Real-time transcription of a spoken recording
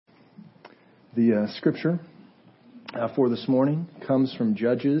The scripture for this morning comes from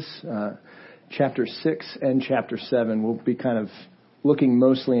Judges chapter 6 and chapter 7. We'll be kind of looking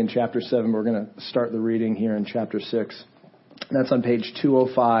mostly in chapter 7. We're going to start the reading here in chapter 6. That's on page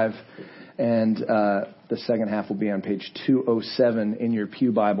 205, and the second half will be on page 207 in your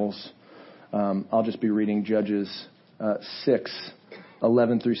pew Bibles. I'll just be reading Judges 6,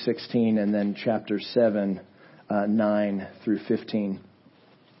 11 through 16, and then chapter 7, 9 through 15.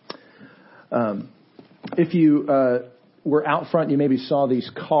 If you were out front, you maybe saw these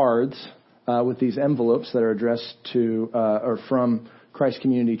cards with these envelopes that are addressed to or from Christ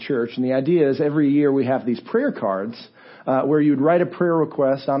Community Church. And the idea is every year we have these prayer cards where you'd write a prayer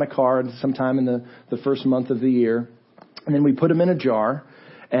request on a card sometime in the first month of the year. And then we put them in a jar.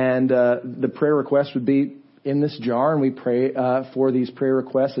 And the prayer request would be in this jar, and we pray for these prayer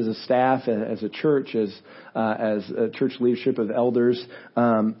requests as a staff, as a church, as a church leadership of elders.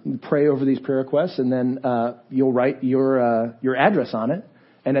 Pray over these prayer requests, and then you'll write your address on it.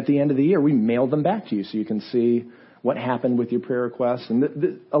 And at the end of the year, we mail them back to you so you can see what happened with your prayer requests.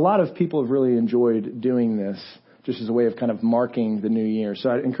 And a lot of people have really enjoyed doing this, just as a way of kind of marking the new year. So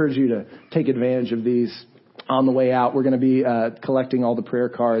I encourage you to take advantage of these. On the way out, we're going to be collecting all the prayer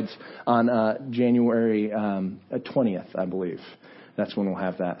cards on January 20th, I believe. That's when we'll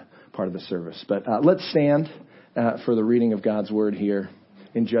have that part of the service. But let's stand for the reading of God's Word here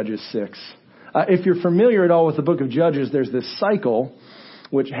in Judges 6. If you're familiar at all with the book of Judges, there's this cycle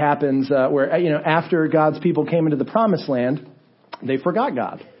which happens where, after God's people came into the Promised Land, they forgot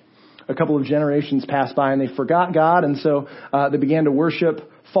God. A couple of generations passed by and they forgot God, and so they began to worship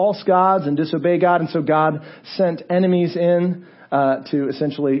false gods and disobey God, and so God sent enemies in to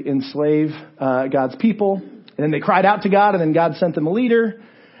essentially enslave God's people. And then they cried out to God, and then God sent them a leader,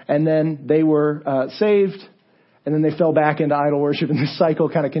 and then they were saved, and then they fell back into idol worship, and this cycle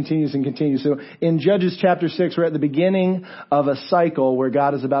kind of continues and continues. So in Judges chapter 6, we're at the beginning of a cycle where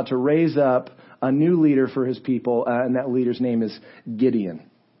God is about to raise up a new leader for his people, and that leader's name is Gideon.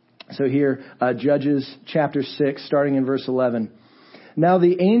 So here, Judges chapter 6, starting in verse 11. Now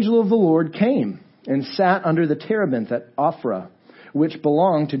the angel of the Lord came and sat under the terebinth at Ophrah, which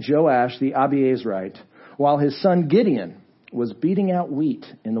belonged to Joash the Abiezrite, while his son Gideon was beating out wheat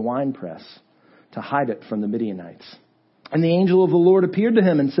in the winepress to hide it from the Midianites. And the angel of the Lord appeared to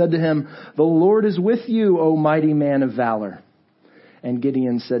him and said to him, "The Lord is with you, O mighty man of valor." And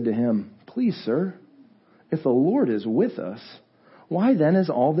Gideon said to him, "Please, sir, if the Lord is with us, why then has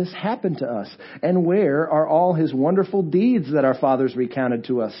all this happened to us? And where are all his wonderful deeds that our fathers recounted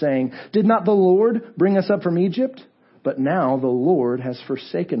to us, saying, 'Did not the Lord bring us up from Egypt?' But now the Lord has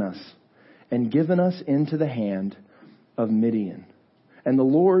forsaken us and given us into the hand of Midian." And the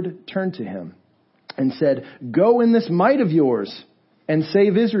Lord turned to him and said, "Go in this might of yours and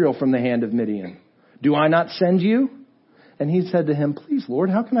save Israel from the hand of Midian. Do I not send you?" And he said to him, "Please, Lord,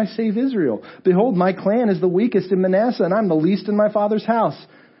 how can I save Israel? Behold, my clan is the weakest in Manasseh, and I'm the least in my father's house."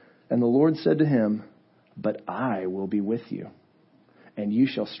 And the Lord said to him, "But I will be with you, and you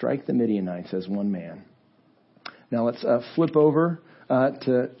shall strike the Midianites as one man." Now let's flip over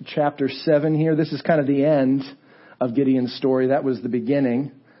to chapter 7 here. This is kind of the end of Gideon's story. That was the beginning.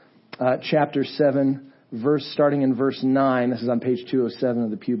 Chapter 7, starting in verse 9. This is on page 207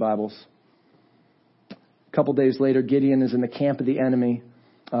 of the pew Bibles. A couple days later, Gideon is in the camp of the enemy,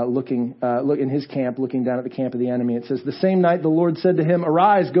 looking in his camp, looking down at the camp of the enemy. It says, "The same night the Lord said to him,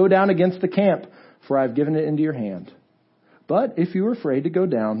 'Arise, go down against the camp, for I have given it into your hand. But if you are afraid to go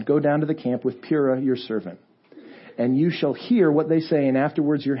down to the camp with Purah your servant. And you shall hear what they say, and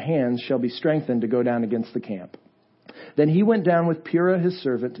afterwards your hands shall be strengthened to go down against the camp.' Then he went down with Purah his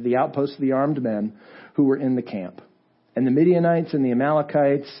servant to the outpost of the armed men who were in the camp. And the Midianites and the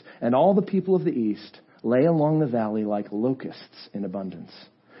Amalekites and all the people of the east lay along the valley like locusts in abundance,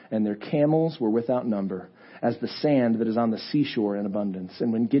 and their camels were without number, as the sand that is on the seashore in abundance.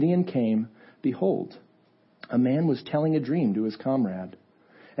 And when Gideon came, behold, a man was telling a dream to his comrade.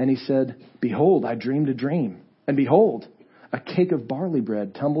 And he said, 'Behold, I dreamed a dream. And behold, a cake of barley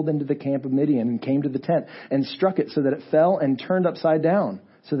bread tumbled into the camp of Midian and came to the tent and struck it so that it fell and turned upside down,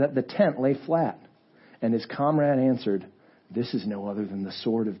 so that the tent lay flat.' And his comrade answered, 'This is no other than the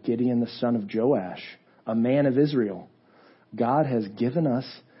sword of Gideon, the son of Joash, a man of Israel. God has given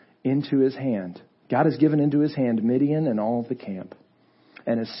into his hand Midian and all of the camp.'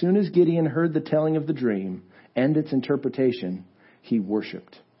 And as soon as Gideon heard the telling of the dream and its interpretation, he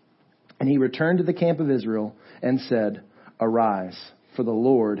worshipped. And he returned to the camp of Israel and said, 'Arise, for the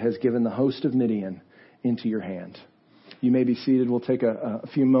Lord has given the host of Midian into your hand.'" You may be seated. We'll take a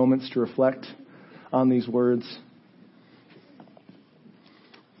few moments to reflect on these words.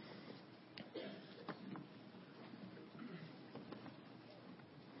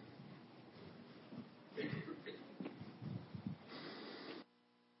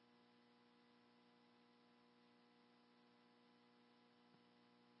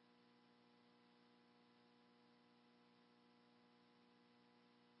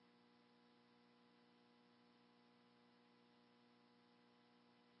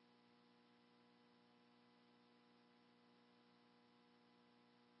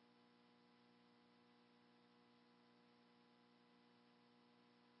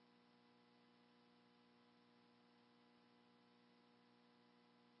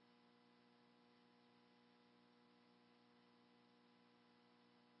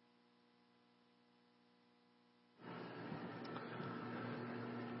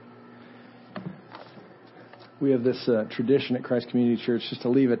 We have this tradition at Christ Community Church just to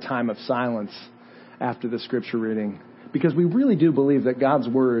leave a time of silence after the scripture reading, because we really do believe that God's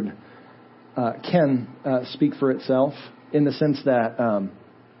word can speak for itself, in the sense that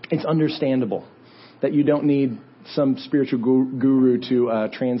it's understandable, that you don't need some spiritual guru to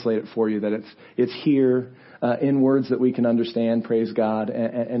translate it for you, that it's here in words that we can understand, praise God,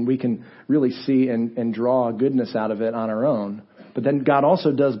 and we can really see and draw goodness out of it on our own. But then God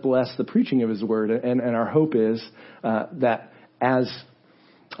also does bless the preaching of his word, and our hope is that as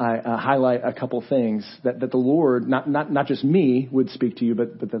I highlight a couple things, that the Lord, not just me, would speak to you,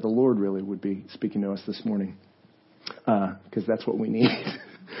 but that the Lord really would be speaking to us this morning, because that's what we need.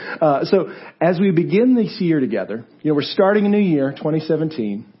 So as we begin this year together, we're starting a new year,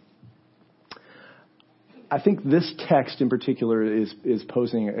 2017. I think this text in particular is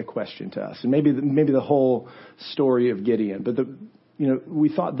posing a question to us, and maybe the whole story of Gideon. But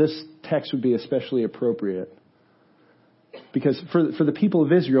we thought this text would be especially appropriate because for the people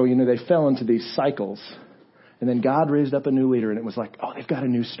of Israel, they fell into these cycles, and then God raised up a new leader, and it was like, oh, they've got a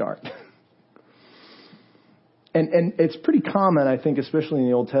new start. And it's pretty common, I think, especially in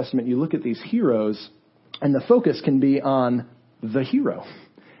the Old Testament, you look at these heroes, and the focus can be on the hero,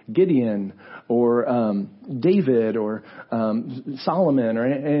 Gideon, or David, or Solomon, or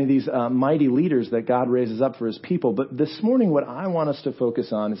any of these mighty leaders that God raises up for his people. But this morning, what I want us to focus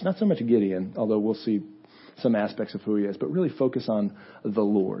on is not so much Gideon, although we'll see some aspects of who he is, but really focus on the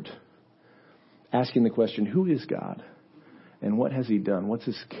Lord. Asking the question, who is God? And what has he done? What's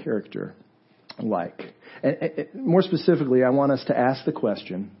his character like? And more specifically, I want us to ask the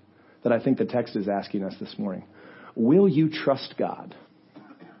question that I think the text is asking us this morning. Will you trust God?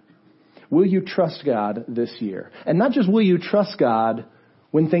 Will you trust God this year? And not just will you trust God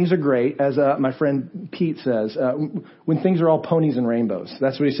when things are great, as my friend Pete says, when things are all ponies and rainbows.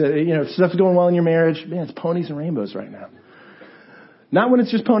 That's what he said. If stuff's going well in your marriage, man, it's ponies and rainbows right now. Not when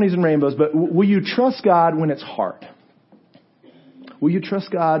it's just ponies and rainbows, but will you trust God when it's hard? Will you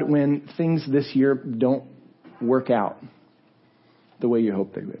trust God when things this year don't work out the way you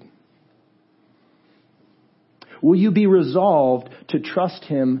hoped they would? Will you be resolved to trust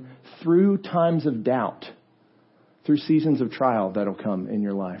him through times of doubt, through seasons of trial that'll come in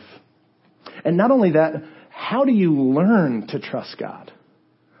your life? And not only that, how do you learn to trust God?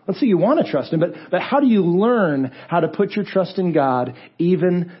 Let's say you want to trust him, but how do you learn how to put your trust in God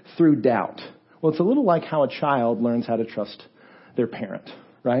even through doubt? Well, it's a little like how a child learns how to trust their parent,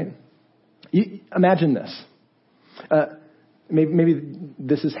 right? Imagine this. Maybe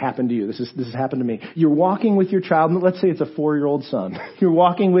this has happened to you. This has happened to me. You're walking with your child. Let's say it's a 4-year-old son. You're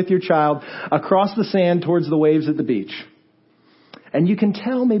walking with your child across the sand towards the waves at the beach. And you can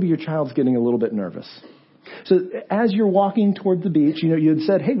tell maybe your child's getting a little bit nervous. So as you're walking toward the beach, you had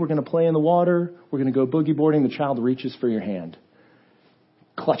said, hey, we're going to play in the water. We're going to go boogie boarding. The child reaches for your hand.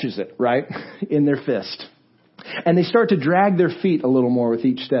 Clutches it, right? In their fist. And they start to drag their feet a little more with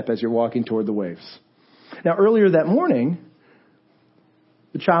each step as you're walking toward the waves. Now, earlier that morning,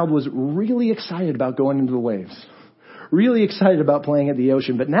 the child was really excited about going into the waves, really excited about playing at the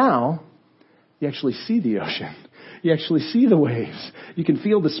ocean. But now you actually see the ocean. You actually see the waves. You can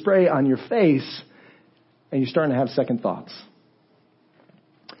feel the spray on your face, and you're starting to have second thoughts.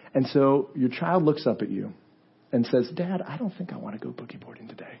 And so your child looks up at you and says, Dad, I don't think I want to go boogie boarding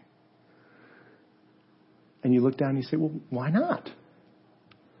today. And you look down and you say, well, why not?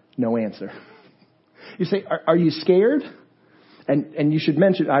 No answer. You say, are you scared? And I should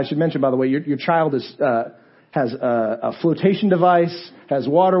mention, by the way, your child has a flotation device, has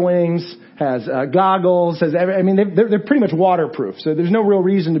water wings, has goggles, they're pretty much waterproof. So there's no real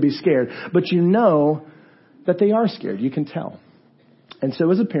reason to be scared. But you know that they are scared. You can tell. And so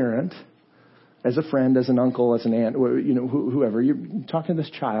as a parent, as a friend, as an uncle, as an aunt, whoever, you're talking to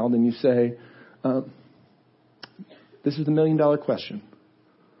this child and you say, this is the $1 million question.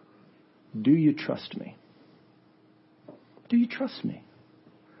 Do you trust me? Do you trust me?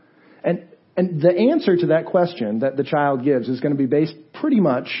 And the answer to that question that the child gives is going to be based pretty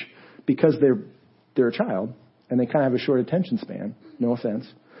much, because they're a child and they kind of have a short attention span. No offense.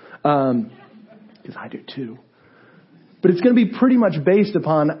 Because I do too. But it's going to be pretty much based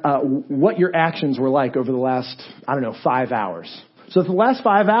upon what your actions were like over the last, 5 hours. So if the last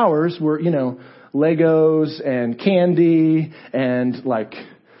 5 hours were, Legos and candy and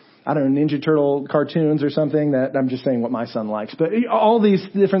Ninja Turtle cartoons or something, that I'm just saying what my son likes. But all these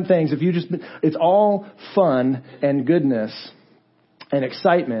different things, it's all fun and goodness and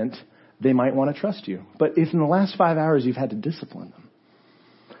excitement, they might want to trust you. But if in the last 5 hours you've had to discipline them,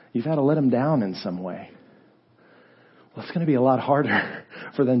 you've had to let them down in some way, well, it's going to be a lot harder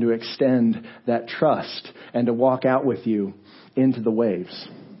for them to extend that trust and to walk out with you into the waves.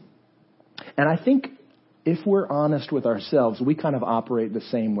 And I think if we're honest with ourselves, we kind of operate the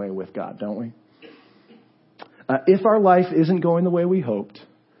same way with God, don't we? If our life isn't going the way we hoped,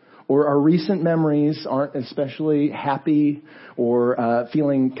 or our recent memories aren't especially happy or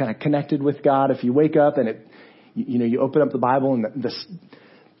feeling kind of connected with God, if you wake up and you open up the Bible and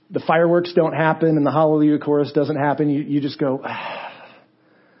the fireworks don't happen and the Hallelujah chorus doesn't happen, you just go,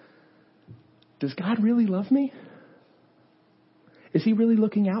 does God really love me? Is he really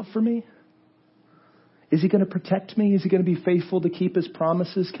looking out for me? Is he going to protect me? Is he going to be faithful to keep his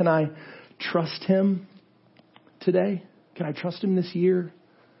promises? Can I trust him today? Can I trust him this year?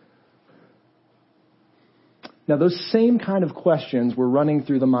 Now, those same kind of questions were running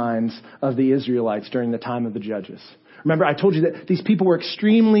through the minds of the Israelites during the time of the Judges. Remember, I told you that these people were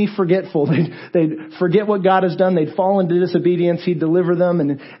extremely forgetful. They'd forget what God has done. They'd fall into disobedience. He'd deliver them,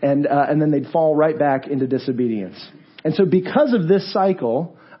 and then they'd fall right back into disobedience. And so because of this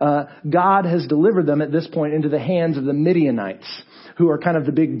cycle, God has delivered them at this point into the hands of the Midianites, who are kind of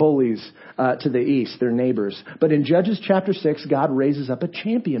the big bullies to the east, their neighbors. But in Judges chapter 6, God raises up a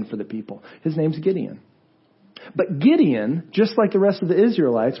champion for the people. His name's Gideon. But Gideon, just like the rest of the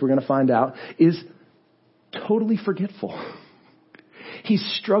Israelites, we're going to find out, is totally forgetful. He's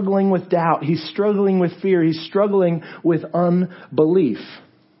struggling with doubt. He's struggling with fear. He's struggling with unbelief.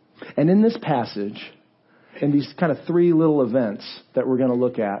 And in this passage, in these kind of three little events that we're going to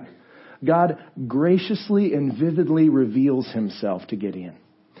look at, God graciously and vividly reveals himself to Gideon.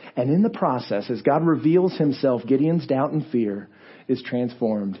 And in the process, as God reveals himself, Gideon's doubt and fear is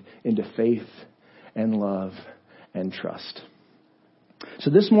transformed into faith and love and trust. So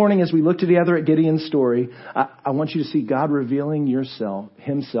this morning, as we look together at Gideon's story, I want you to see God revealing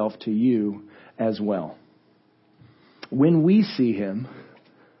himself to you as well. When we see him,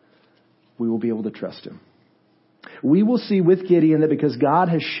 we will be able to trust him. We will see with Gideon that because God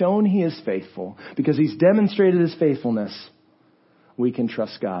has shown he is faithful, because he's demonstrated his faithfulness, we can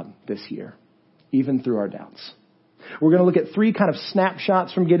trust God this year, even through our doubts. We're going to look at three kind of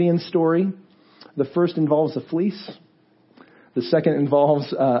snapshots from Gideon's story. The first involves a fleece. The second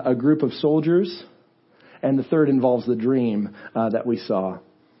involves a group of soldiers. And the third involves the dream that we saw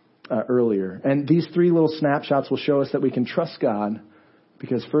earlier. And these three little snapshots will show us that we can trust God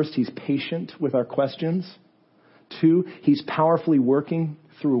because first, he's patient with our questions. 2, he's powerfully working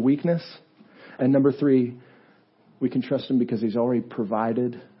through a weakness. And number 3, we can trust him because he's already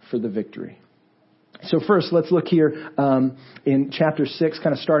provided for the victory. So first, let's look here in chapter 6,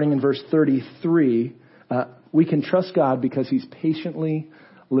 kind of starting in verse 33. We can trust God because he's patiently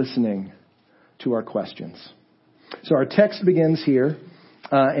listening to our questions. So our text begins here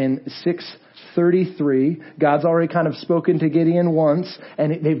in 6:33. God's already kind of spoken to Gideon once,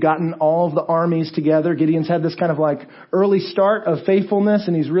 and they've gotten all of the armies together. Gideon's had this kind of like early start of faithfulness,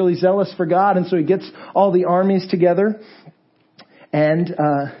 and he's really zealous for God, and so he gets all the armies together. And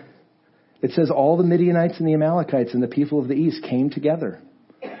it says all the Midianites and the Amalekites and the people of the east came together.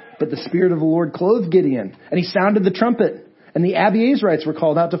 But the Spirit of the Lord clothed Gideon, and he sounded the trumpet, and the Abiezrites were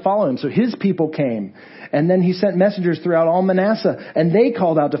called out to follow him. So his people came. And then he sent messengers throughout all Manasseh, and they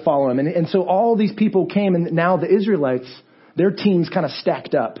called out to follow him. And so all these people came, and now the Israelites, their teams kind of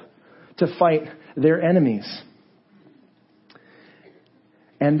stacked up to fight their enemies.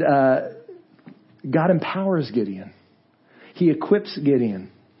 And God empowers Gideon. He equips Gideon.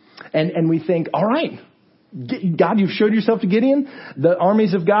 And we think, all right, God, you've showed yourself to Gideon. The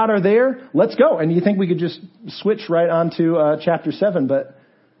armies of God are there. Let's go. And you think we could just switch right on to chapter 7, but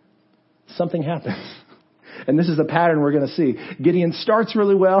something happens. And this is a pattern we're going to see. Gideon starts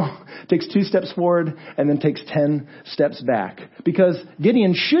really well, takes 2 steps forward, and then takes 10 steps back. Because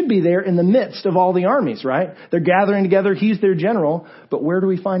Gideon should be there in the midst of all the armies, right? They're gathering together. He's their general. But where do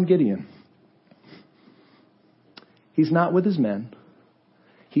we find Gideon? He's not with his men.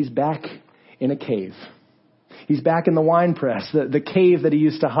 He's back in a cave. He's back in the wine press, the cave that he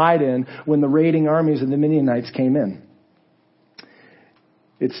used to hide in when the raiding armies of the Midianites came in.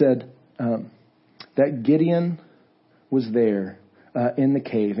 It said that Gideon was there in the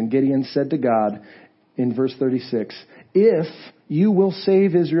cave. And Gideon said to God in verse 36, if you will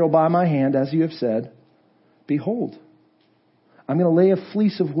save Israel by my hand, as you have said, behold, I'm going to lay a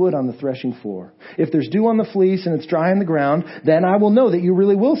fleece of wood on the threshing floor. If there's dew on the fleece and it's dry on the ground, then I will know that you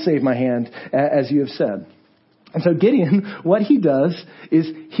really will save my hand, as you have said. And so Gideon, what he does is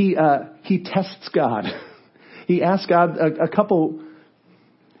he tests God. He asks God a couple,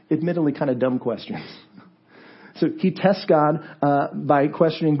 admittedly kind of dumb questions. So he tests God by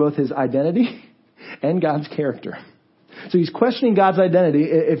questioning both his identity and God's character. So he's questioning God's identity.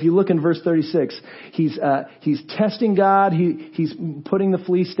 If you look in verse 36, he's testing God. He's putting the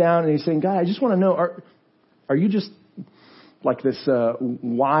fleece down and he's saying, God, I just want to know, are you just like this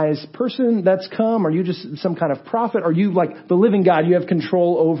wise person that's come? Are you just some kind of prophet? Are you like the living God? You have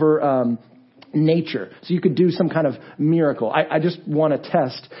control over nature, so you could do some kind of miracle. I just want to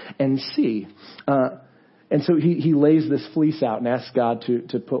test and see. And so he lays this fleece out and asks God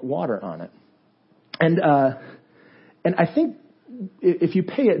to put water on it. And I think if you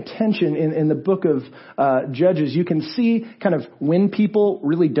pay attention in the book of Judges, you can see kind of when people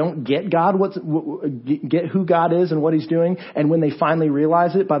really don't get God, get who God is and what he's doing, and when they finally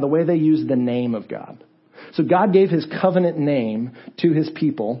realize it by the way they use the name of God. So God gave his covenant name to his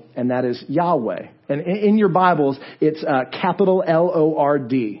people, and that is Yahweh. And in your Bibles, it's capital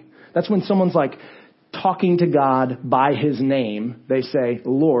Lord. That's when someone's like talking to God by his name, they say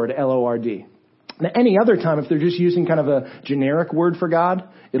Lord, Lord. Now, any other time, if they're just using kind of a generic word for God,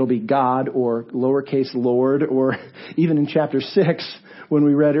 it'll be God or lowercase Lord, or even in chapter 6, when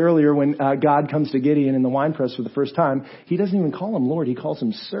we read earlier, when God comes to Gideon in the winepress for the first time, he doesn't even call him Lord, he calls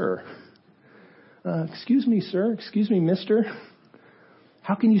him Sir. Excuse me, sir. Excuse me, mister.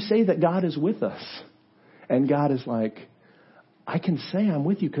 How can you say that God is with us? And God is like, I can say I'm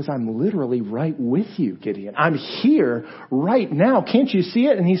with you because I'm literally right with you, Gideon. I'm here right now. Can't you see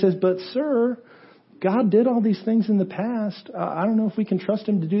it? And he says, but sir, God did all these things in the past. I don't know if we can trust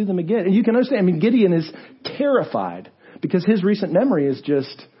him to do them again. And you can understand, Gideon is terrified because his recent memory is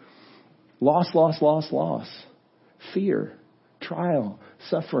just loss, fear, trial,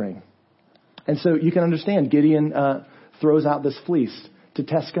 suffering. And so you can understand Gideon throws out this fleece to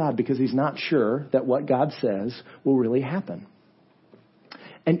test God because he's not sure that what God says will really happen.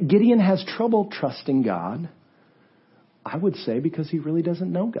 And Gideon has trouble trusting God, I would say, because he really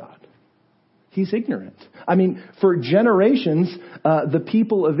doesn't know God. He's ignorant. For generations, the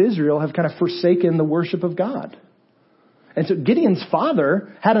people of Israel have kind of forsaken the worship of God. And so Gideon's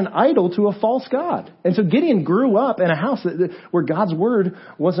father had an idol to a false god. And so Gideon grew up in a house where God's word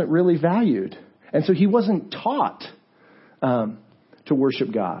wasn't really valued. And so he wasn't taught to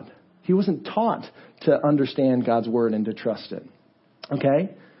worship God. He wasn't taught to understand God's word and to trust it.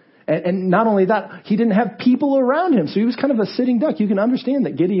 Okay? And not only that, he didn't have people around him. So he was kind of a sitting duck. You can understand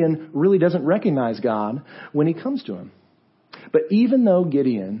that Gideon really doesn't recognize God when he comes to him. But even though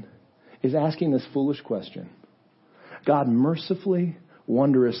Gideon is asking this foolish question, God mercifully,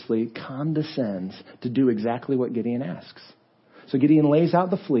 wondrously condescends to do exactly what Gideon asks. So Gideon lays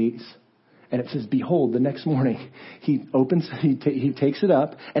out the fleece, and it says, behold, the next morning he takes it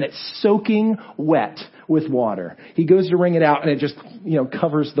up, and it's soaking wet with water. He goes to wring it out, and it just,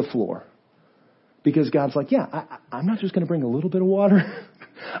 covers the floor. Because God's like, I'm not just going to bring a little bit of water.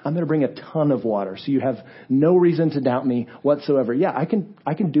 I'm going to bring a ton of water. So you have no reason to doubt me whatsoever. I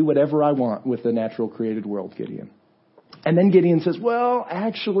can do whatever I want with the natural created world, Gideon. And then Gideon says, well,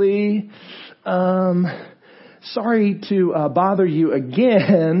 actually, sorry to bother you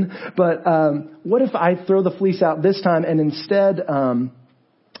again, but what if I throw the fleece out this time and instead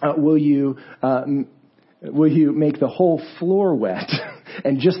will you make the whole floor wet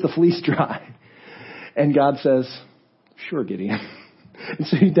and just the fleece dry? And God says, sure, Gideon. And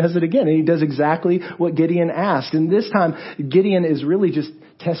so he does it again, and he does exactly what Gideon asked. And this time, Gideon is really just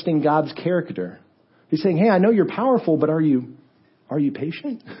testing God's character. He's saying, hey, I know you're powerful, but are you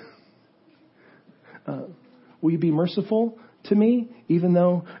patient? Will you be merciful to me, even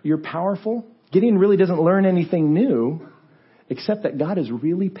though you're powerful? Gideon really doesn't learn anything new, except that God is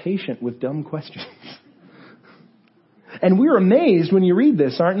really patient with dumb questions. And we're amazed when you read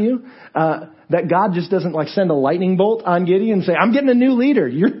this, aren't you? That God just doesn't send a lightning bolt on Gideon and say, I'm getting a new leader.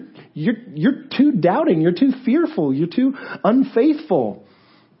 You're too doubting. You're too fearful. You're too unfaithful.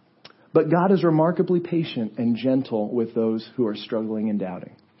 But God is remarkably patient and gentle with those who are struggling and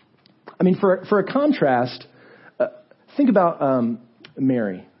doubting. For a contrast, think about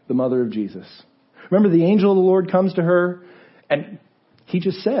Mary, the mother of Jesus. Remember, the angel of the Lord comes to her, and he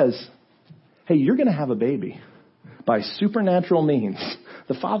just says, hey, you're going to have a baby by supernatural means.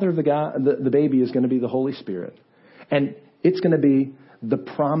 The father of the baby is going to be the Holy Spirit. And it's going to be the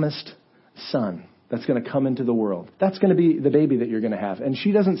promised son that's going to come into the world. That's going to be the baby that you're going to have. And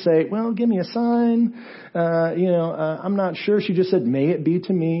she doesn't say, well, give me a sign. I'm not sure. She just said, may it be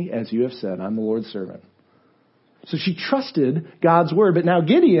to me as you have said. I'm the Lord's servant. So she trusted God's word. But now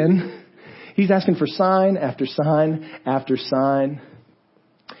Gideon, he's asking for sign after sign after sign.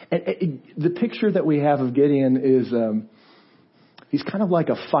 And the picture that we have of Gideon is he's kind of like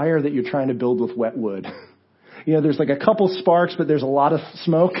a fire that you're trying to build with wet wood. There's a couple sparks, but there's a lot of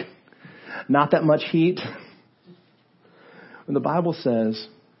smoke. Not that much heat. When the Bible says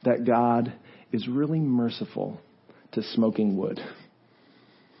that God is really merciful to smoking wood,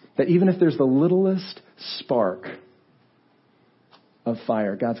 that even if there's the littlest spark of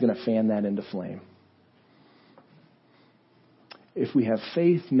fire, God's going to fan that into flame. If we have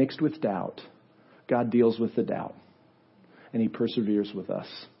faith mixed with doubt, God deals with the doubt, and he perseveres with us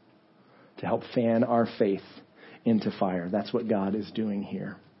to help fan our faith into fire. That's what God is doing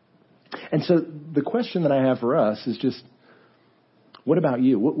here. And so the question that I have for us is just, what about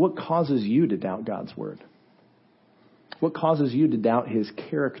you? What causes you to doubt God's word? What causes you to doubt his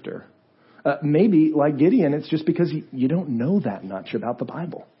character? Maybe, like Gideon, it's just because you don't know that much about the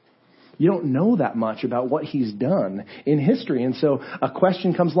Bible. You don't know that much about what he's done in history. And so a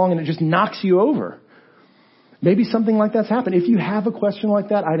question comes along and it just knocks you over. Maybe something like that's happened. If you have a question like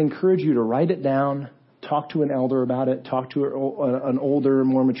that, I'd encourage you to write it down, talk to an elder about it, talk to an older,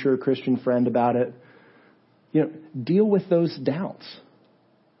 more mature Christian friend about it. Deal with those doubts.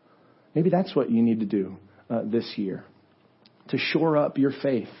 Maybe that's what you need to do this year to shore up your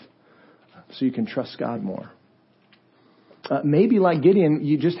faith so you can trust God more. Maybe like Gideon,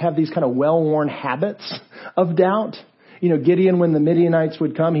 you just have these kind of well-worn habits of doubt. Gideon, when the Midianites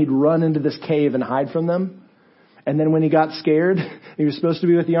would come, he'd run into this cave and hide from them. And then when he got scared, he was supposed to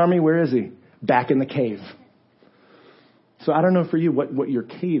be with the army. Where is he? Back in the cave. So I don't know for you what your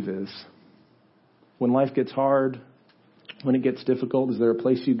cave is. When life gets hard, when it gets difficult, is there a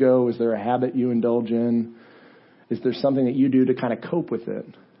place you go? Is there a habit you indulge in? Is there something that you do to kind of cope with it?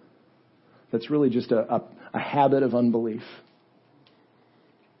 That's really just a habit of unbelief.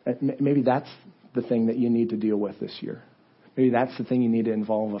 Maybe that's the thing that you need to deal with this year. Maybe that's the thing you need to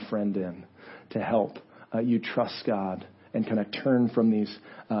involve a friend in to help you trust God and kind of turn from these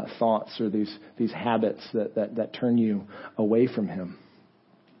thoughts or these habits that turn you away from him.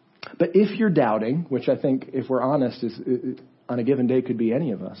 But if you're doubting, which I think, if we're honest, is on a given day could be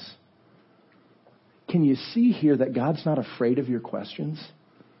any of us, can you see here that God's not afraid of your questions?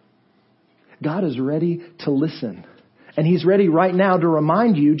 God is ready to listen. And he's ready right now to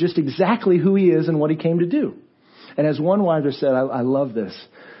remind you just exactly who he is and what he came to do. And as one writer said, I love this,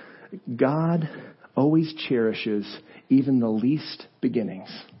 God always cherishes even the least beginnings.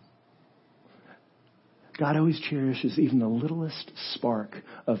 God always cherishes even the littlest spark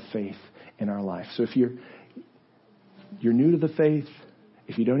of faith in our life. So if you're new to the faith,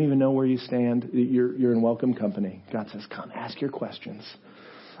 if you don't even know where you stand, you're in welcome company. God says, come, ask your questions.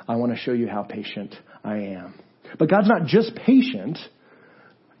 I want to show you how patient I am. But God's not just patient.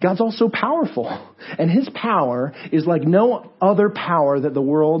 God's also powerful. And his power is like no other power that the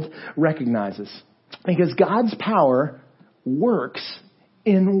world recognizes. Because God's power works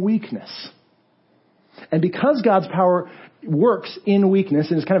in weakness. And because God's power works in weakness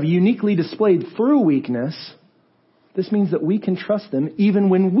and is kind of uniquely displayed through weakness, this means that we can trust him even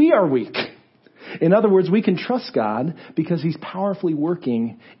when we are weak. In other words, we can trust God because he's powerfully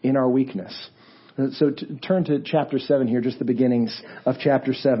working in our weakness. So turn to chapter 7 here, just the beginnings of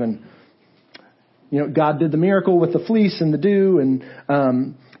chapter 7. God did the miracle with the fleece and the dew,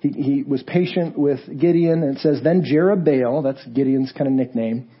 and he was patient with Gideon. And it says, then Jerubbaal, that's Gideon's kind of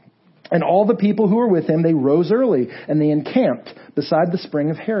nickname, and all the people who were with him, they rose early, and they encamped beside the spring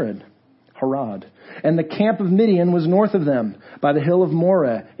of Harod. And the camp of Midian was north of them, by the hill of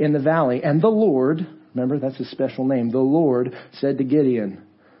Moreh in the valley. And the Lord, remember that's his special name, the Lord said to Gideon,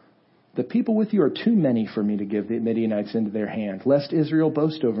 the people with you are too many for me to give the Midianites into their hand, lest Israel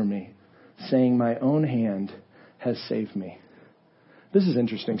boast over me, saying, my own hand has saved me. This is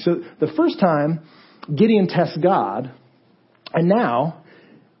interesting. So the first time Gideon tests God, and now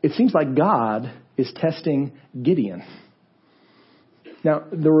it seems like God is testing Gideon. Now,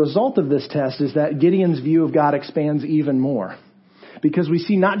 the result of this test is that Gideon's view of God expands even more. Because we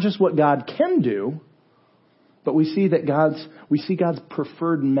see not just what God can do, but we see God's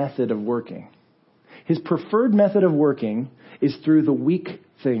preferred method of working. His preferred method of working is through the weak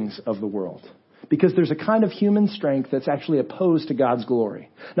things of the world. Because there's a kind of human strength that's actually opposed to God's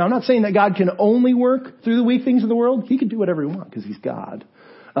glory. Now, I'm not saying that God can only work through the weak things of the world. He can do whatever he wants because he's God.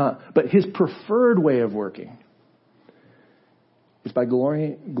 But his preferred way of working is by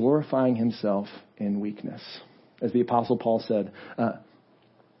glorifying himself in weakness. As the Apostle Paul said,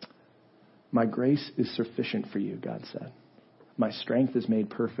 my grace is sufficient for you, God said. My strength is made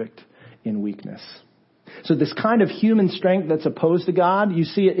perfect in weakness. So this kind of human strength that's opposed to God, you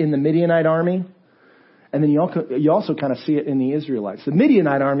see it in the Midianite army. And then you also kind of see it in the Israelites. The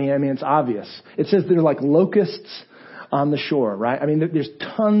Midianite army, it's obvious. It says they're like locusts on the shore, right? there's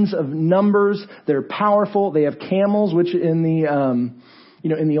tons of numbers. They're powerful. They have camels, which in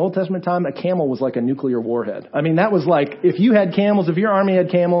In the Old Testament time, a camel was like a nuclear warhead. I mean, that was like, if you had camels, if your army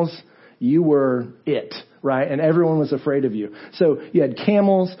had camels, you were it, right? And everyone was afraid of you. So you had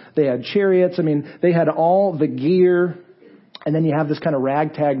camels, they had chariots. I mean, they had all the gear. And then you have this kind of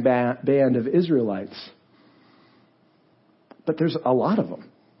ragtag band of Israelites. But there's a lot of them.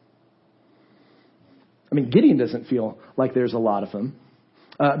 I mean, Gideon doesn't feel like there's a lot of them.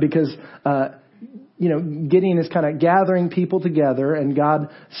 Because Gideon is kind of gathering people together, and God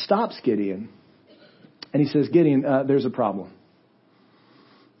stops Gideon. And he says, Gideon, there's a problem.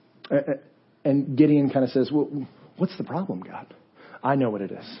 And Gideon kind of says, well, what's the problem, God? I know what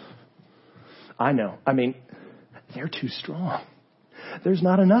it is. I know. I mean, they're too strong. There's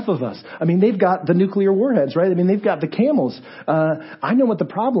not enough of us. I mean, they've got the nuclear warheads, right? I mean, they've got the camels. I know what the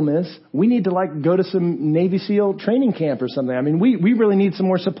problem is. We need to go to some Navy SEAL training camp or something. I mean, we really need some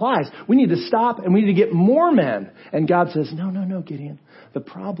more supplies. We need to stop and we need to get more men. And God says, no, Gideon. The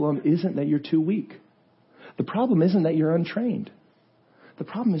problem isn't that you're too weak. The problem isn't that you're untrained. The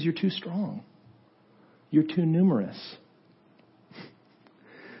problem is you're too strong. You're too numerous.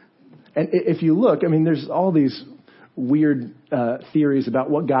 And if you look, I mean, there's all these weird theories about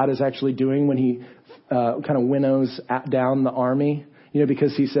what God is actually doing when he kind of winnows down the army.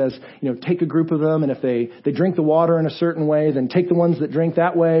 Because he says, take a group of them, and if they drink the water in a certain way, then take the ones that drink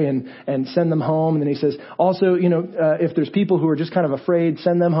that way and send them home. And then he says, also, if there's people who are just kind of afraid,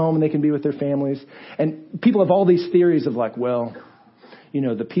 send them home and they can be with their families. And people have all these theories of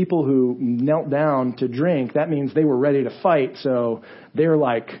the people who knelt down to drink, that means they were ready to fight. So they're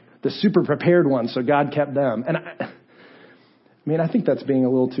like the super prepared ones. So God kept them. And I think that's being a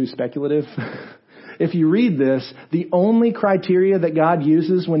little too speculative. If you read this, the only criteria that God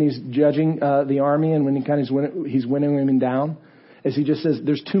uses when he's judging the army and when he's winning them down is he just says,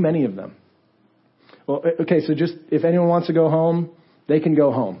 there's too many of them. Well, okay, so just if anyone wants to go home, they can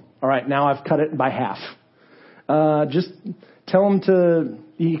go home. All right, now I've cut it by half. Just tell them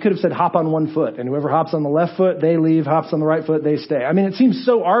he could have said hop on one foot, and whoever hops on the left foot, they leave, hops on the right foot, they stay. I mean, it seems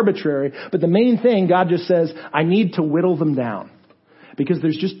so arbitrary, but the main thing, God just says, I need to whittle them down because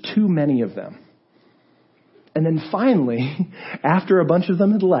there's just too many of them. And then finally, after a bunch of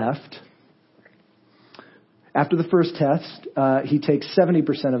them had left, after the first test, he takes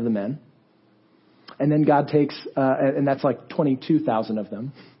 70% of the men. And then God takes, and that's like 22,000 of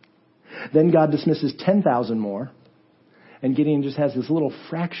them. Then God dismisses 10,000 more. And Gideon just has this little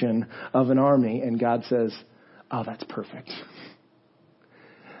fraction of an army. And God says, oh, that's perfect.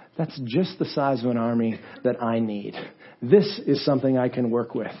 That's just the size of an army that I need. This is something I can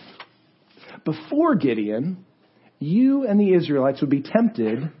work with. Before Gideon, you and the Israelites would be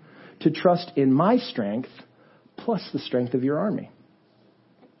tempted to trust in my strength plus the strength of your army.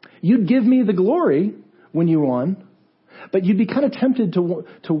 You'd give me the glory when you won, but you'd be kind of tempted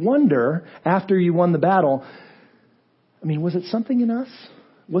to wonder after you won the battle, I mean, was it something in us?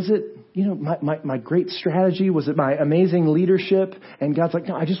 Was it, my great strategy? Was it my amazing leadership? And God's like,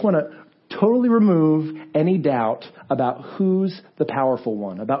 no, I just want to totally remove any doubt about who's the powerful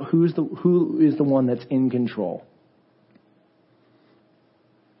one, about who is the one that's in control.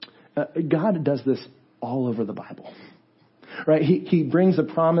 God does this all over the Bible, right? He brings a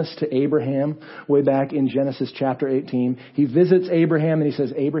promise to Abraham way back in Genesis chapter 18. He visits Abraham and he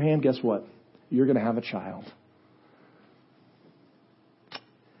says, Abraham, guess what? You're going to have a child.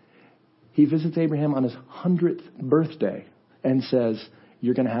 He visits Abraham on his 100th birthday and says,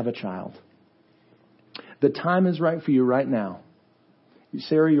 you're going to have a child. The time is right for you right now.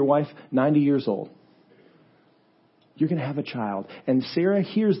 Sarah, your wife, 90 years old. You're going to have a child. And Sarah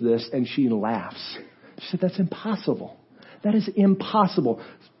hears this and she laughs. She said, that's impossible. That is impossible.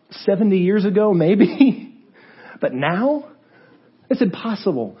 70 years ago, maybe. But now, it's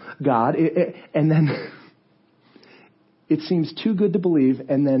impossible, God. And then it seems too good to believe.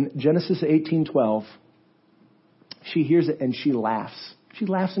 And then Genesis 18:12, she hears it and she laughs. She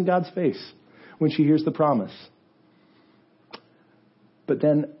laughs in God's face when she hears the promise. But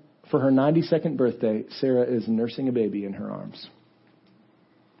then for her 92nd birthday, Sarah is nursing a baby in her arms.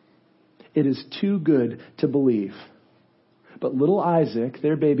 It is too good to believe. But little Isaac,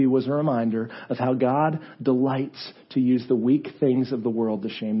 their baby, was a reminder of how God delights to use the weak things of the world to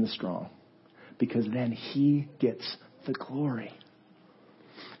shame the strong. Because then he gets the glory.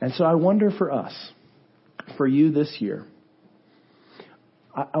 And so I wonder for us, for you this year,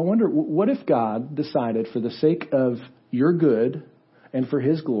 I wonder, what if God decided, for the sake of your good and for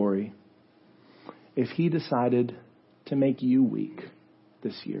his glory, if he decided to make you weak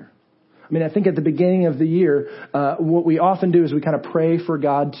this year? I mean, I think at the beginning of the year, what we often do is we kind of pray for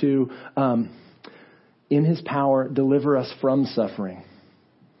God to, in his power, deliver us from suffering.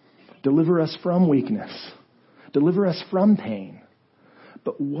 Deliver us from weakness. Deliver us from pain.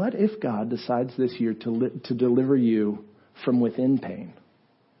 But what if God decides this year to deliver you from within pain?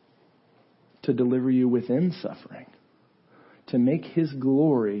 To deliver you within suffering? To make His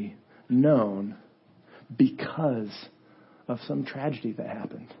glory known because of some tragedy that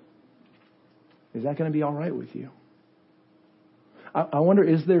happened? Is that going to be all right with you? I wonder,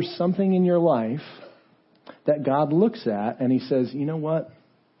 is there something in your life that God looks at and He says, you know what?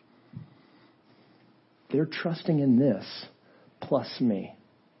 They're trusting in this plus me.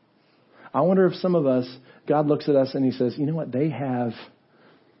 I wonder if some of us, God looks at us and He says, you know what? They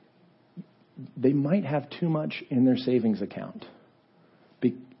might have too much in their savings account.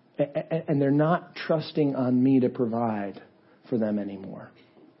 And they're not trusting on me to provide for them anymore.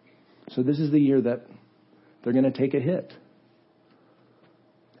 So this is the year that they're going to take a hit.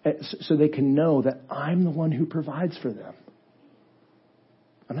 So they can know that I'm the one who provides for them.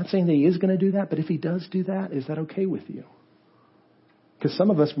 I'm not saying that He is going to do that, but if He does do that, is that okay with you? Because some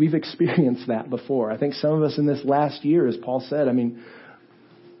of us, we've experienced that before. I think some of us in this last year, as Paul said,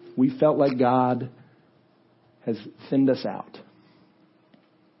 we felt like God has thinned us out.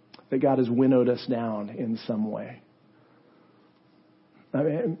 That God has winnowed us down in some way.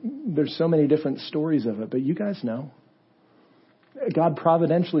 There's so many different stories of it, but you guys know. God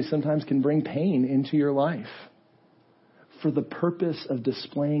providentially sometimes can bring pain into your life for the purpose of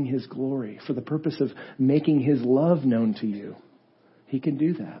displaying His glory, for the purpose of making His love known to you. He can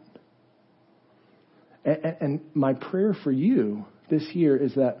do that. And my prayer for you this year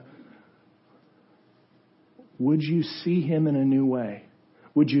is that would you see Him in a new way?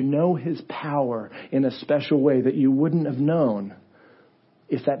 Would you know His power in a special way that you wouldn't have known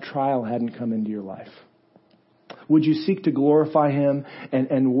if that trial hadn't come into your life? Would you seek to glorify Him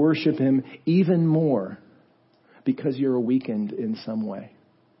and worship Him even more because you're weakened in some way?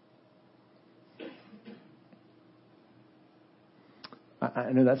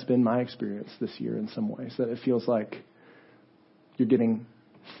 I know that's been my experience this year in some ways, that it feels like you're getting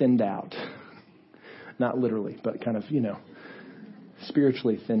thinned out. Not literally, but kind of,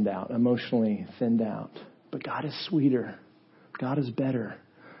 spiritually thinned out, emotionally thinned out. But God is sweeter. God is better.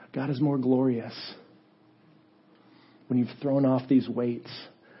 God is more glorious. When you've thrown off these weights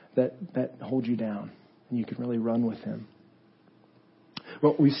that hold you down and you can really run with Him.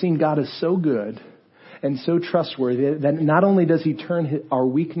 Well, we've seen God is so good and so trustworthy that not only does He turn our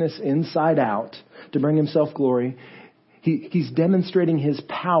weakness inside out to bring Himself glory, He's demonstrating His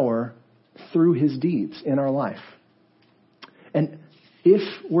power through His deeds in our life. And if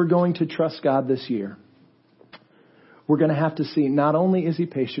we're going to trust God this year, we're going to have to see not only is He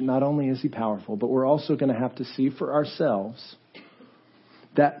patient, not only is He powerful, but we're also going to have to see for ourselves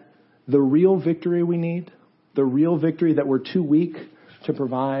that the real victory we need, the real victory that we're too weak to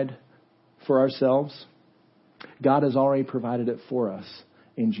provide for ourselves, God has already provided it for us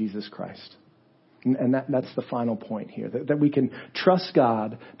in Jesus Christ. And that's the final point here, that we can trust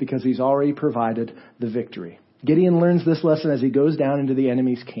God because He's already provided the victory. Gideon learns this lesson as he goes down into the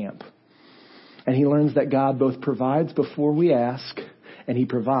enemy's camp. And he learns that God both provides before we ask, and He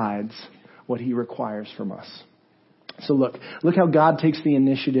provides what He requires from us. So look how God takes the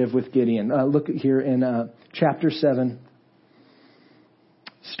initiative with Gideon. Look here in chapter 7,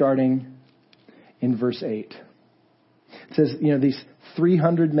 starting in verse 8. It says, these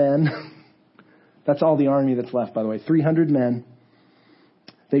 300 men, that's all the army that's left, by the way, 300 men,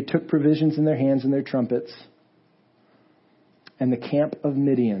 they took provisions in their hands and their trumpets, and the camp of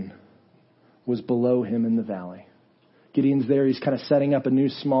Midian was below him in the valley. Gideon's there. He's kind of setting up a new,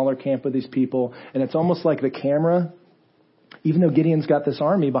 smaller camp with these people. And it's almost like the camera, even though Gideon's got this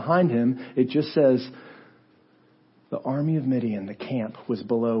army behind him, it just says the army of Midian, the camp, was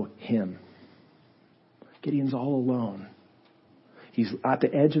below him. Gideon's all alone. He's at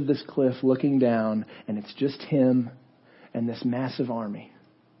the edge of this cliff looking down, and it's just him and this massive army.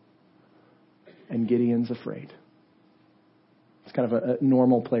 And Gideon's afraid. It's kind of a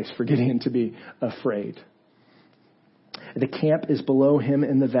normal place for Gideon to be afraid. The camp is below him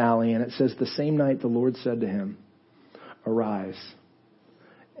in the valley, and it says, the same night the Lord said to him, arise,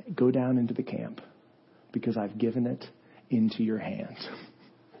 go down into the camp, because I've given it into your hands.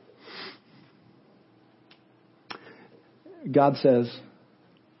 God says,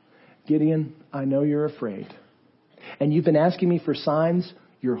 Gideon, I know you're afraid. And you've been asking me for signs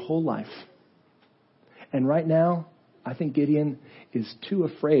your whole life. And right now, I think Gideon is too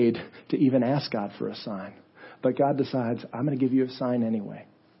afraid to even ask God for a sign. But God decides, I'm going to give you a sign anyway.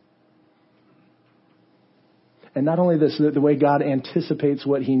 And not only this, the way God anticipates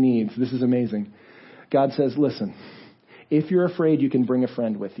what he needs. This is amazing. God says, listen, if you're afraid, you can bring a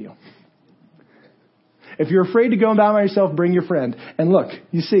friend with you. If you're afraid to go down by yourself, bring your friend. And look,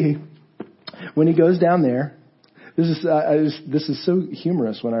 you see, when he goes down there, this is so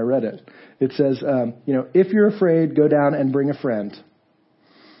humorous when I read it. It says, if you're afraid, go down and bring a friend.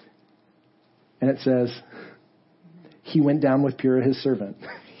 And it says, he went down with Purah, his servant.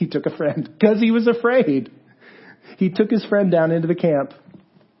 He took a friend because he was afraid. He took his friend down into the camp.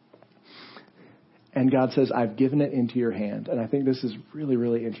 And God says, I've given it into your hand. And I think this is really,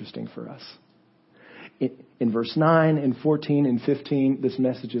 really interesting for us. In verse 9, in 14, and 15, this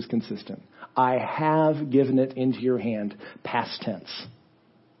message is consistent. I have given it into your hand, past tense.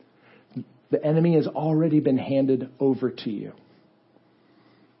 The enemy has already been handed over to you.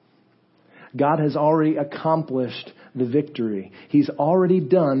 God has already accomplished the victory. He's already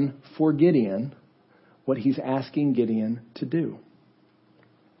done for Gideon what he's asking Gideon to do.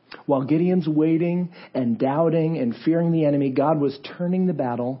 While Gideon's waiting and doubting and fearing the enemy, God was turning the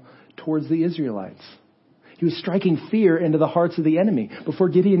battle towards the Israelites. He was striking fear into the hearts of the enemy before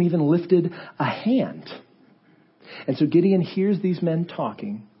Gideon even lifted a hand. And so Gideon hears these men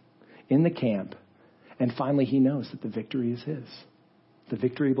talking in the camp, and finally he knows that the victory is his. The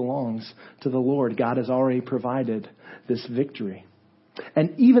victory belongs to the Lord. God has already provided this victory.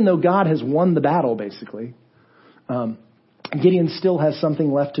 And even though God has won the battle, basically, Gideon still has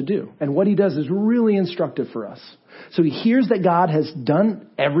something left to do. And what he does is really instructive for us. So he hears that God has done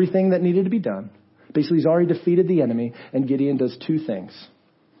everything that needed to be done. Basically, he's already defeated the enemy, and Gideon does two things.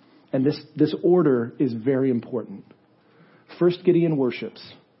 And this order is very important. First, Gideon worships.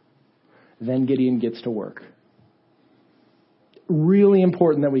 Then Gideon gets to work. Really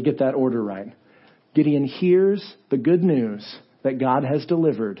important that we get that order right. Gideon hears the good news that God has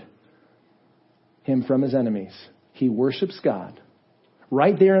delivered him from his enemies. He worships God.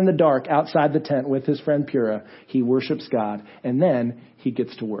 Right there in the dark outside the tent with his friend Purah, he worships God, and then he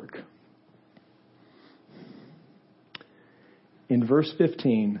gets to work. In verse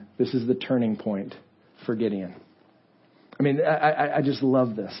 15, this is the turning point for Gideon. I mean, I just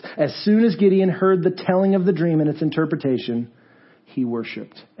love this. As soon as Gideon heard the telling of the dream and its interpretation, he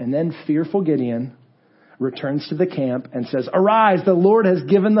worshipped. And then fearful Gideon returns to the camp and says, "Arise, the Lord has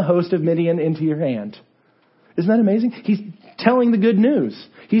given the host of Midian into your hand." Isn't that amazing? He's telling the good news.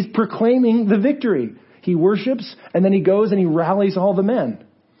 He's proclaiming the victory. He worships, and then he goes and he rallies all the men.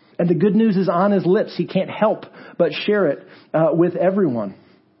 And the good news is on his lips. He can't help but share it with everyone.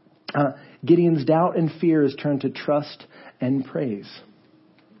 Gideon's doubt and fear is turned to trust and praise.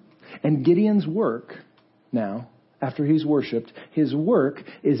 And Gideon's work now, after he's worshipped, his work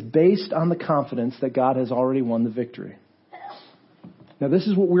is based on the confidence that God has already won the victory. Now, this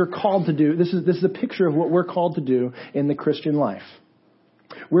is what we're called to do. This is a picture of what we're called to do in the Christian life.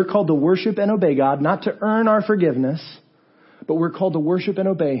 We're called to worship and obey God, not to earn our forgiveness, but we're called to worship and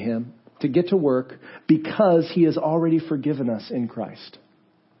obey Him, to get to work, because He has already forgiven us in Christ.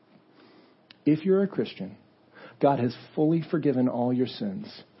 If you're a Christian, God has fully forgiven all your sins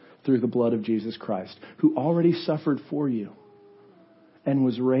through the blood of Jesus Christ, who already suffered for you and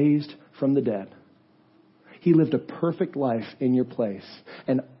was raised from the dead. He lived a perfect life in your place,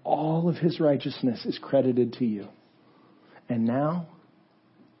 and all of His righteousness is credited to you. And now,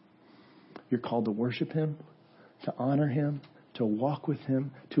 you're called to worship Him, to honor Him, to walk with Him,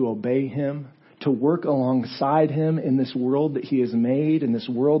 to obey Him, to work alongside Him in this world that He has made, in this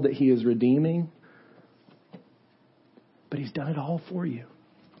world that He is redeeming. But He's done it all for you.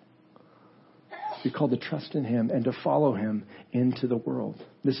 You're called to trust in Him and to follow Him into the world.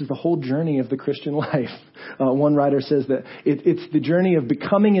 This is the whole journey of the Christian life. One writer says that it's the journey of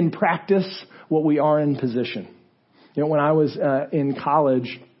becoming in practice what we are in position. You know, when I was in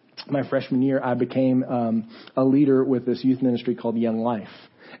college, my freshman year, I became a leader with this youth ministry called Young Life.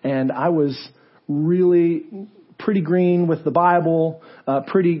 And I was really pretty green with the Bible,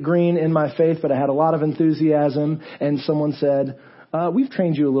 pretty green in my faith, but I had a lot of enthusiasm. And someone said, we've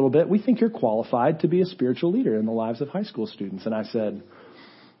trained you a little bit. We think you're qualified to be a spiritual leader in the lives of high school students. And I said,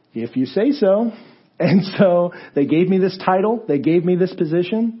 if you say so. And so they gave me this title. They gave me this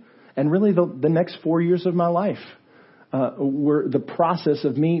position. And really the next 4 years of my life were the process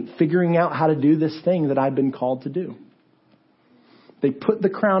of me figuring out how to do this thing that I'd been called to do. They put the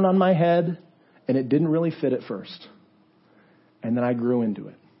crown on my head, and it didn't really fit at first. And then I grew into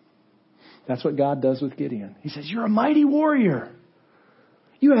it. That's what God does with Gideon. He says, you're a mighty warrior.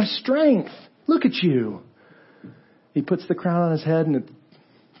 You have strength. Look at you. He puts the crown on his head, and it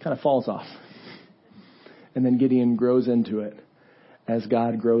kind of falls off. And then Gideon grows into it as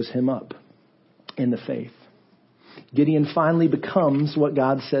God grows him up in the faith. Gideon finally becomes what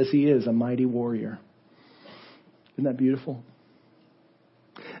God says he is, a mighty warrior. Isn't that beautiful?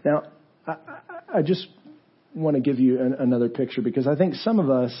 Now, I just want to give you another picture, because I think some of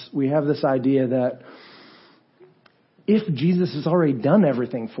us, we have this idea that if Jesus has already done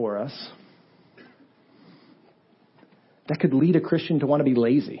everything for us, that could lead a Christian to want to be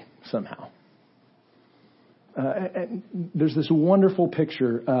lazy somehow. And there's this wonderful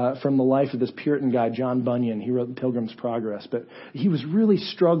picture from the life of this Puritan guy, John Bunyan. He wrote The Pilgrim's Progress, but he was really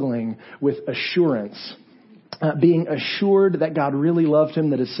struggling with assurance, being assured that God really loved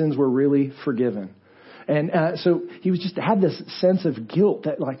him, that his sins were really forgiven. And so he was just had this sense of guilt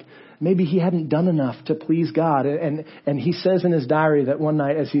that, like, maybe he hadn't done enough to please God. And he says in his diary that one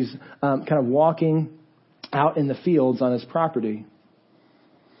night, as he's kind of walking out in the fields on his property,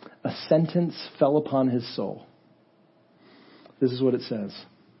 a sentence fell upon his soul. This is what it says.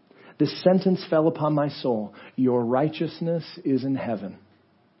 This sentence fell upon my soul. Your righteousness is in heaven.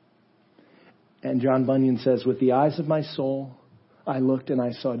 And John Bunyan says, with the eyes of my soul, I looked and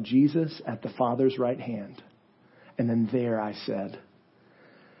I saw Jesus at the Father's right hand. And then there I said,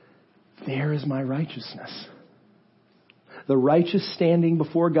 there is my righteousness. The righteous standing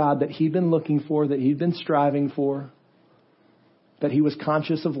before God that he'd been looking for, that he'd been striving for, that he was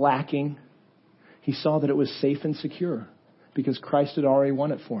conscious of lacking. He saw that it was safe and secure because Christ had already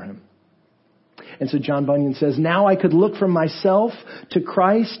won it for him. And so John Bunyan says, now I could look from myself to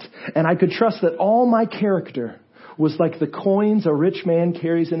Christ, and I could trust that all my character was like the coins a rich man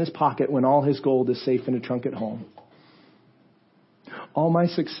carries in his pocket when all his gold is safe in a trunk at home. All my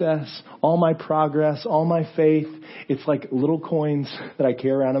success, all my progress, all my faith, it's like little coins that I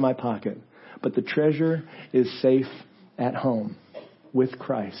carry around in my pocket. But the treasure is safe at home with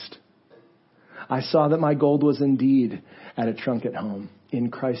Christ. I saw that my gold was indeed at a trunk at home in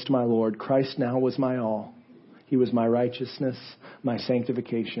Christ my Lord. Christ now was my all. He was my righteousness, my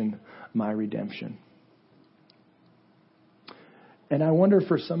sanctification, my redemption. And I wonder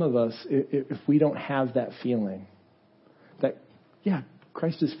for some of us, if we don't have that feeling that, yeah,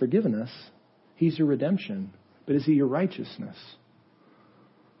 Christ has forgiven us. He's your redemption. But is he your righteousness?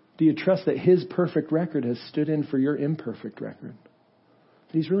 Do you trust that his perfect record has stood in for your imperfect record?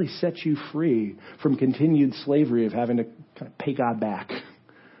 That he's really set you free from continued slavery of having to kind of pay God back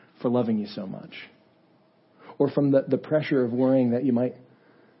for loving you so much. Or from the pressure of worrying that you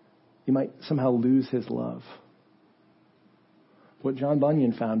might somehow lose his love. What John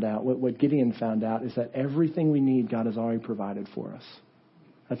Bunyan found out, what Gideon found out, is that everything we need, God has already provided for us.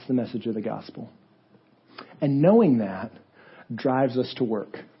 That's the message of the gospel. And knowing that drives us to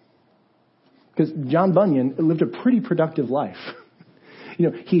work. Because John Bunyan lived a pretty productive life.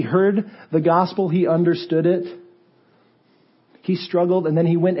 He heard the gospel, he understood it. He struggled, and then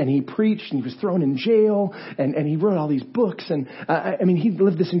he went and he preached, and he was thrown in jail, and he wrote all these books. And he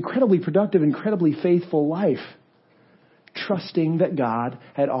lived this incredibly productive, incredibly faithful life, trusting that God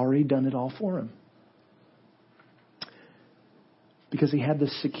had already done it all for him. Because he had the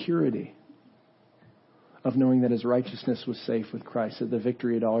security of knowing that his righteousness was safe with Christ, that the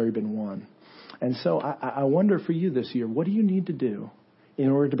victory had already been won. And so I wonder for you this year, what do you need to do in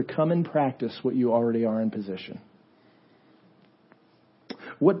order to become in practice what you already are in position?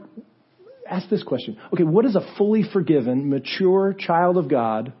 Ask this question. Okay, what is a fully forgiven, mature child of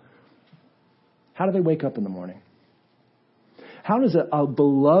God? How do they wake up in the morning? How does a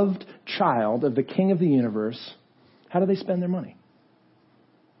beloved child of the King of the universe, how do they spend their money?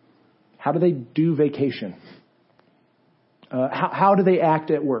 How do they do vacation? How do they act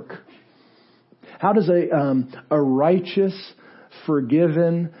at work? How does a righteous,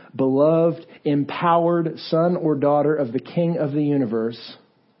 forgiven, beloved, empowered son or daughter of the King of the universe,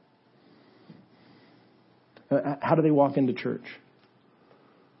 how do they walk into church?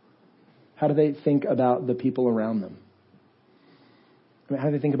 How do they think about the people around them? How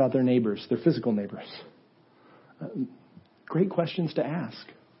do they think about their neighbors, their physical neighbors? Great questions to ask.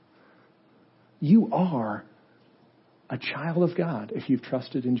 You are a child of God if you've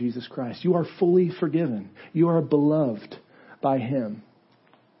trusted in Jesus Christ. You are fully forgiven. You are beloved by him.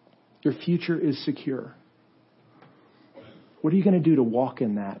 Your future is secure. What are you going to do to walk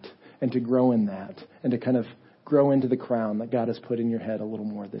in that and to grow in that and to kind of grow into the crown that God has put in your head a little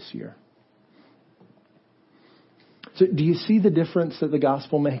more this year? So do you see the difference that the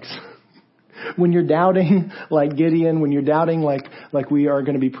gospel makes? When you're doubting like Gideon, when you're doubting like we are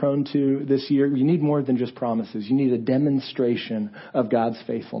going to be prone to this year, you need more than just promises. You need a demonstration of God's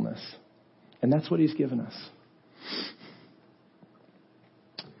faithfulness. And that's what he's given us.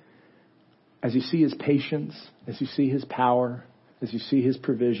 As you see his patience, as you see his power, as you see his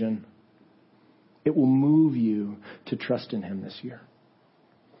provision, it will move you to trust in him this year.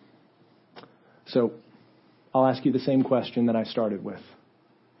 So I'll ask you the same question that I started with.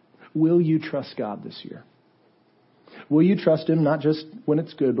 Will you trust God this year? Will you trust Him not just when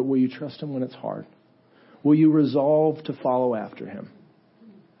it's good, but will you trust Him when it's hard? Will you resolve to follow after Him?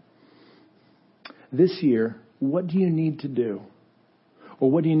 This year, what do you need to do? Or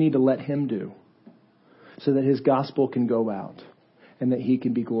what do you need to let Him do so that His gospel can go out and that He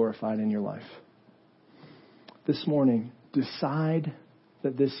can be glorified in your life? This morning, decide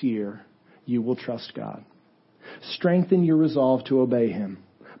that this year you will trust God. Strengthen your resolve to obey Him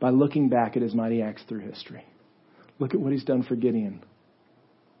by looking back at His mighty acts through history. Look at what He's done for Gideon.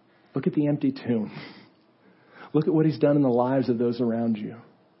 Look at the empty tomb. Look at what He's done in the lives of those around you.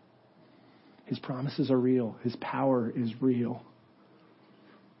 His promises are real. His power is real.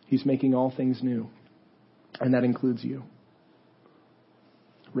 He's making all things new. And that includes you.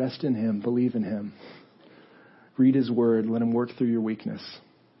 Rest in Him. Believe in Him. Read His word. Let Him work through your weakness,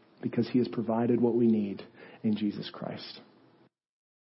 because He has provided what we need in Jesus Christ.